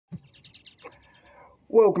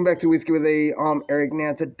Welcome back to Whiskey with E. I'm Eric.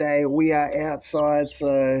 Now today we are outside,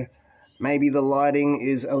 so maybe the lighting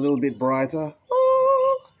is a little bit brighter.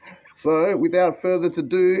 So without further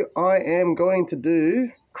ado, I am going to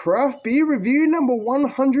do craft beer review number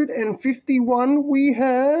 151. We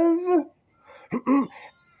have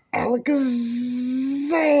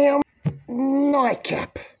Alakazam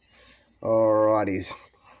Nightcap. Alrighties.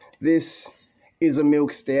 This is a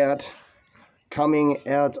milk stout coming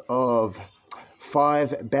out of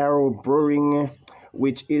 5 Barrel Brewing,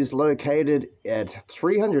 which is located at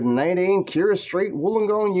 318 Kira Street,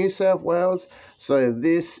 Wollongong, New South Wales. So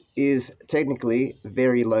this is technically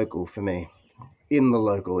very local for me, in the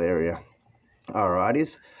local area.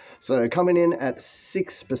 Alrighties. So coming in at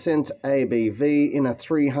 6% ABV in a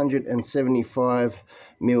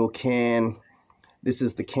 375ml can. This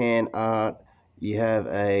is the can art. You have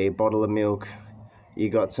a bottle of milk. You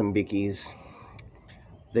got some bickies.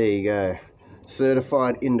 There you go.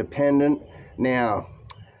 Certified independent. Now,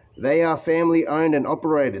 they are family owned and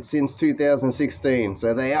operated since 2016,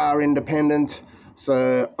 so they are independent.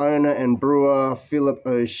 So owner and brewer Philip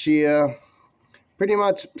O'Shea pretty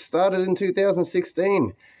much started in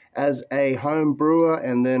 2016 as a home brewer,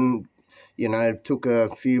 and then took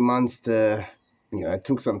a few months to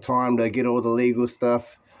took some time to get all the legal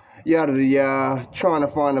stuff, yada yada, trying to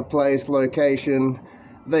find a place, location.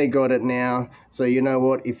 They got it now. So you know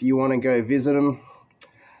what, if you want to go visit them,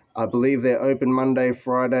 I believe they're open Monday,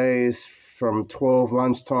 Fridays from 12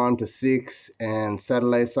 lunchtime to 6, and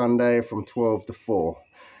Saturday, Sunday from 12 to 4.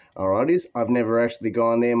 Alrighties, I've never actually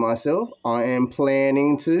gone there myself. I am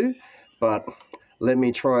planning to, but let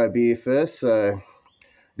me try a beer first. So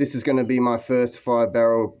this is going to be my first 5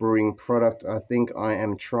 Barrel Brewing product I think I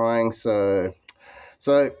am trying. So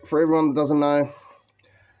for everyone that doesn't know,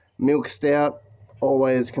 milk stout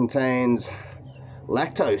always contains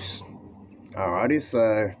lactose. Alrighty,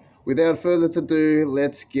 so without further ado,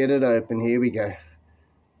 let's get it open. Here we go.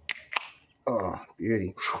 Oh,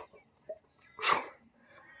 beauty.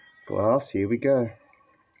 Glass, here we go.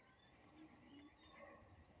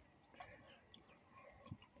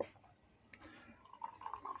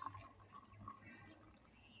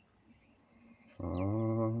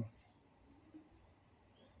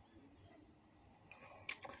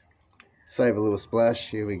 Save a little splash.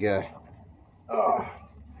 Here we go.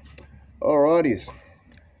 Alrighties.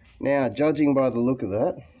 Now, judging by the look of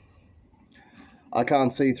that, I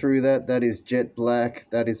can't see through that. That is jet black.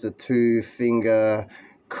 That is a 2-finger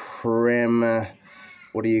creme.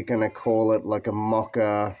 What are you going to call it? Like a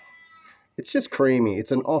mocha. It's just creamy.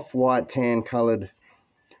 It's an off-white tan colored,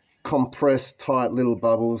 compressed tight little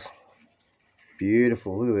bubbles.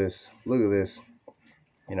 Beautiful. Look at this. Look at this.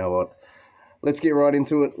 You know what? Let's get right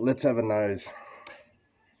into it. Let's have a nose.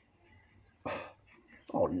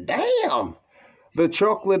 Oh, damn. The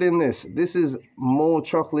chocolate in this is more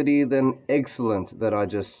chocolatey than Excellent that I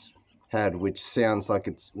just had, which sounds like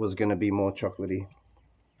it was going to be more chocolatey.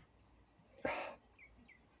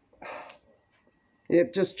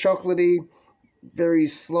 Yep, just chocolatey, very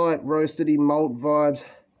slight roasty malt vibes.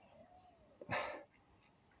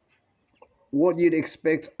 What you'd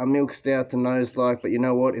expect a milk stout to nose like, but you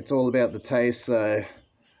know what? It's all about the taste, so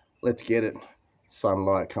let's get it.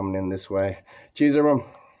 Sunlight coming in this way. Cheers, everyone.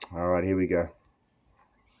 All right, here we go.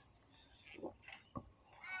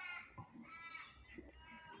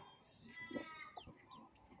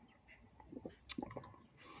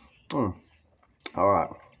 All right.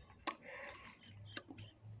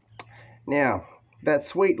 Now, that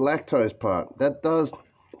sweet lactose part, that does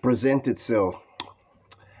present itself,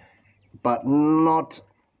 but not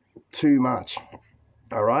too much.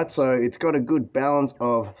 All right, so it's got a good balance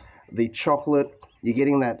of the chocolate. You're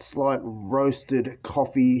getting that slight roasted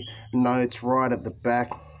coffee notes right at the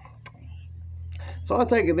back. So I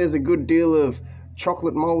take it there's a good deal of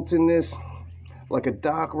chocolate malt in this, like a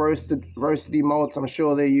dark roasty malts I'm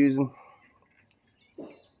sure they're using.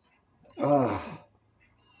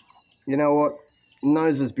 You know what?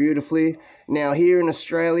 Noses beautifully. Now here in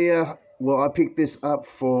Australia, well, I picked this up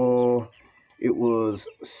for, it was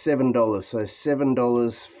 $7. So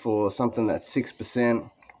 $7 for something that's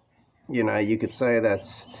 6%. You know, you could say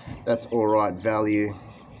that's all right value.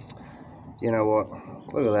 You know what?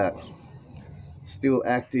 Look at that. Still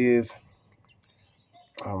active.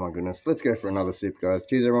 Oh my goodness. Let's go for another sip, guys.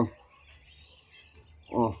 Cheers, everyone.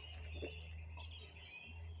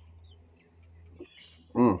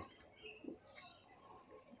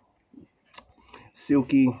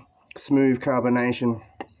 Silky, smooth carbonation.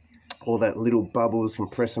 All that little bubbles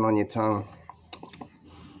compressing on your tongue.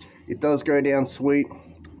 It does go down sweet.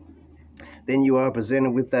 Then you are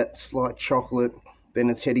presented with that slight chocolate. Then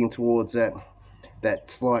it's heading towards that that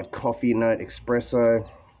slight coffee note espresso.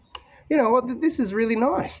 You know what, this is really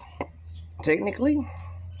nice. Technically,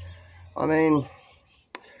 I mean,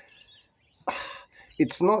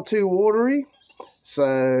 it's not too watery,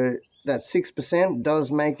 so that 6%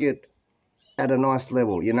 does make it at a nice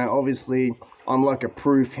level. You know, obviously I'm like a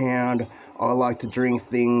proof hound. I like to drink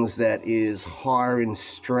things that is higher in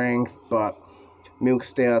strength, but milk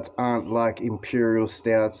stouts aren't like imperial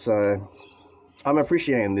stouts, so I'm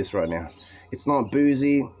appreciating this right now. It's not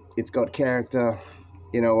boozy, it's got character.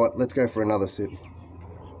 You know what, let's go for another sip.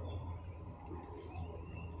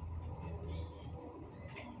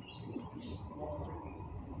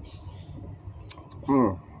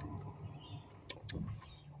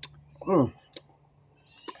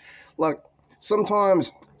 Like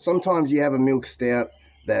sometimes you have a milk stout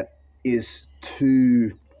that is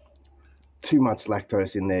too much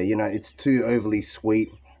lactose in there. You know, it's too overly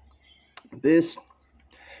sweet. This,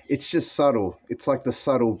 it's just subtle. It's like the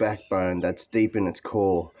subtle backbone that's deep in its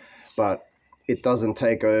core, but it doesn't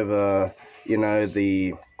take over, you know,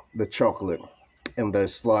 the chocolate and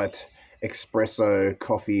those slight espresso,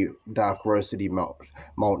 coffee, dark roasty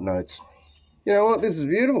malt notes. You know what? This is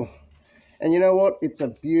beautiful. And you know what? It's a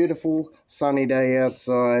beautiful sunny day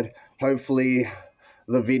outside. Hopefully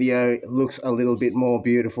the video looks a little bit more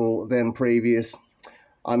beautiful than previous.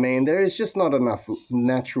 I mean, there is just not enough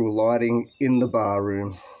natural lighting in the bar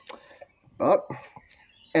room.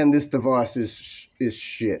 And this device is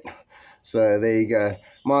shit. So there you go.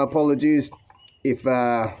 My apologies if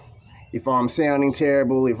I'm sounding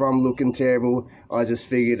terrible, if I'm looking terrible. I just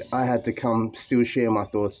figured I had to come still share my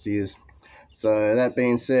thoughts to you. So that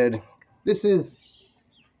being said, this is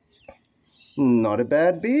not a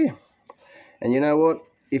bad beer. And you know what?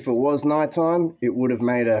 If it was nighttime, it would have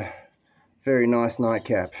made a very nice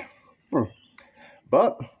nightcap.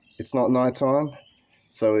 But it's not nighttime,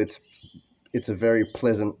 so it's a very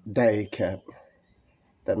pleasant day cap.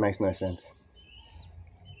 That makes no sense.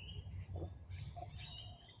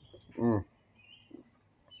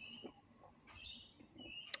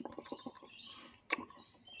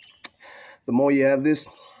 The more you have this,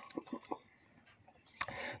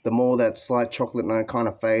 the more that slight chocolate note kind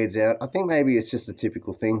of fades out. I think maybe it's just a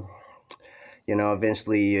typical thing. You know,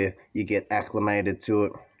 eventually you get acclimated to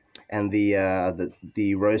it, and the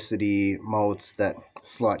roasty malts, that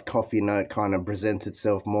slight coffee note kind of presents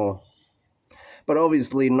itself more. But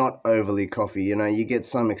obviously not overly coffee. You know, you get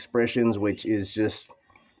some expressions which is just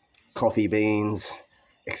coffee beans,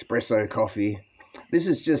 espresso coffee. This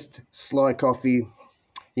is just slight coffee,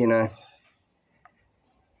 you know.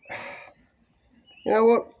 You know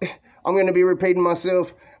what? I'm going to be repeating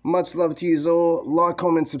myself. Much love to you all. Like,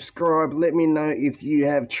 comment, subscribe. Let me know if you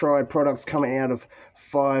have tried products coming out of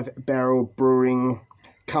 5 Barrel Brewing,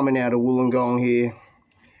 coming out of Wollongong here.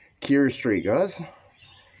 Keira Street, guys.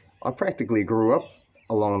 I practically grew up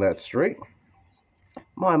along that street.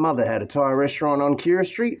 My mother had a Thai restaurant on Keira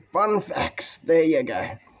Street. Fun facts. There you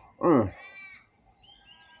go.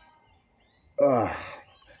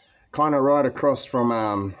 Kind of right across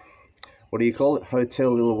from, what do you call it?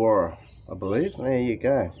 Hotel Illawarra, I believe. There you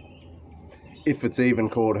go. If it's even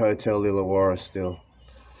called Hotel Illawarra still.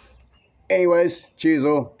 Anyways, cheers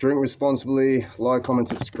all. Drink responsibly. Like, comment,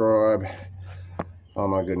 subscribe. Oh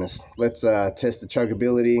my goodness. Let's test the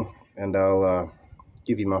chuggability, and I'll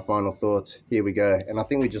give you my final thoughts. Here we go. And I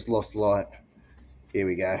think we just lost light. Here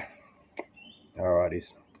we go.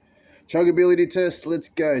 Alrighties. Chuggability test. Let's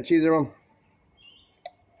go. Cheers everyone.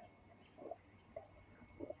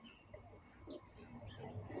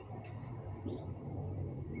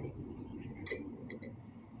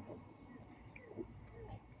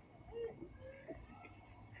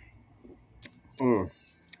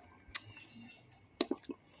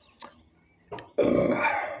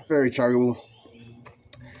 Very chuggable,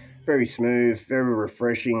 very smooth, very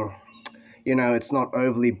refreshing. You know, it's not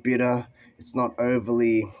overly bitter, it's not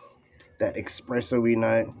overly that espresso-y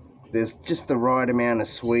note. There's just the right amount of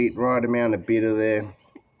sweet, right amount of bitter there.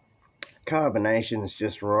 Carbonation is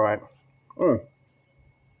just right.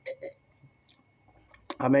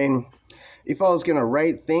 I mean, if I was going to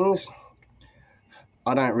rate things,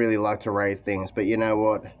 I don't really like to rate things, but you know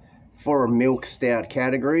what? For a milk stout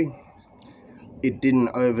category, it didn't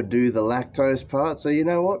overdo the lactose part. So you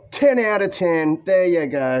know what? 10 out of 10. There you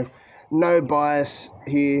go. No bias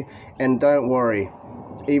here. And don't worry,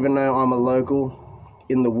 even though I'm a local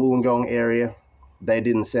in the Wollongong area, they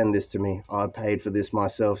didn't send this to me. I paid for this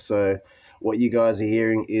myself. So what you guys are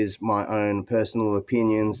hearing is my own personal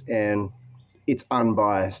opinions, and it's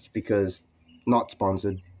unbiased because not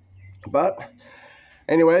sponsored. But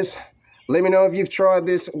anyways, let me know if you've tried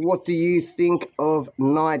this. What do you think of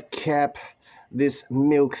Nightcap this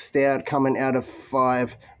milk stout coming out of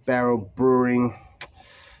 5 Barrel Brewing,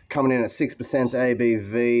 coming in at 6%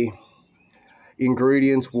 ABV.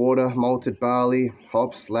 Ingredients: water, malted barley,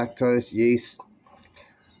 hops, lactose, yeast.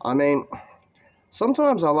 I mean,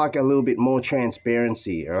 sometimes I like a little bit more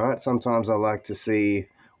transparency, alright? Sometimes I like to see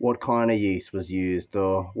what kind of yeast was used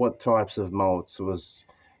or what types of malts was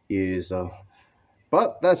used.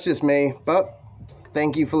 But that's just me. But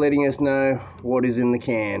thank you for letting us know what is in the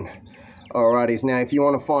can. Alrighties, now if you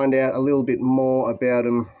want to find out a little bit more about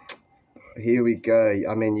them, here we go.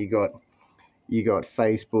 I mean, you got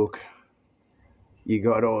Facebook, you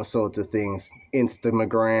got all sorts of things,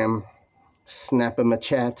 Instagram, snap 'em a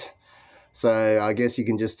chat. So I guess you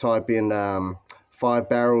can just type in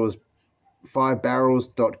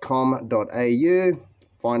 5barrels.com.au,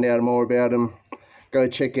 find out more about them. Go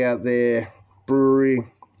check out their brewery.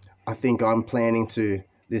 I think I'm planning to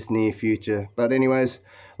this near future. But anyways,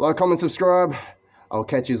 like, comment, subscribe. I'll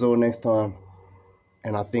catch you all next time.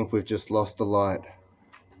 And I think we've just lost the light.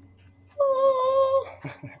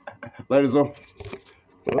 Later,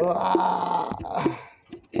 all.